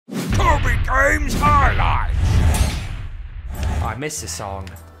TobyGames highlights. Oh, I missed the song.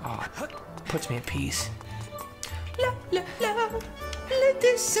 Oh, it puts me at peace. La la la,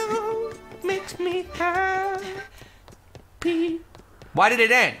 this song makes me happy. Why did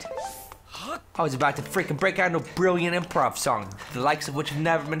it end? I was about to freaking break out into a brilliant improv song, the likes of which have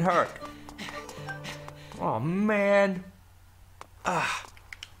never been heard. Oh man.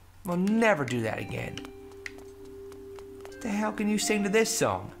 I'll never do that again. What the hell can you sing to this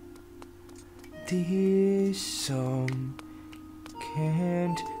song? This song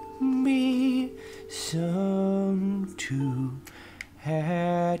can't be sung to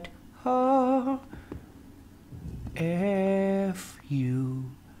at all. F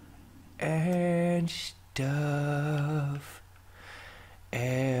you and stuff.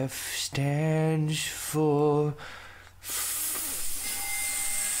 F stands for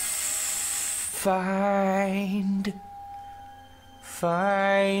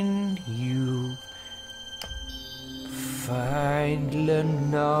find you. Find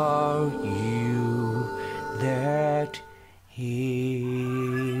Lenore, you that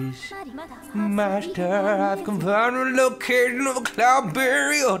is. Master, I've confirmed the location of a cloud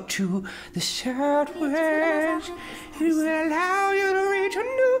barrier to the southwest. It will allow you to reach a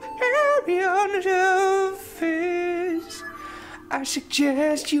new area on the surface. I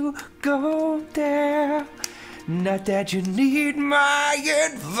suggest you go there. Not that you need my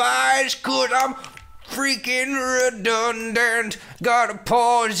advice, 'cause I'm freaking redundant. Gotta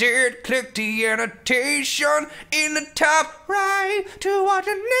pause it, click the annotation in the top right to watch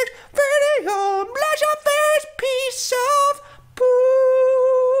the next video. Bless your face, piece of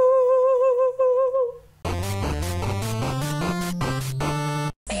poo.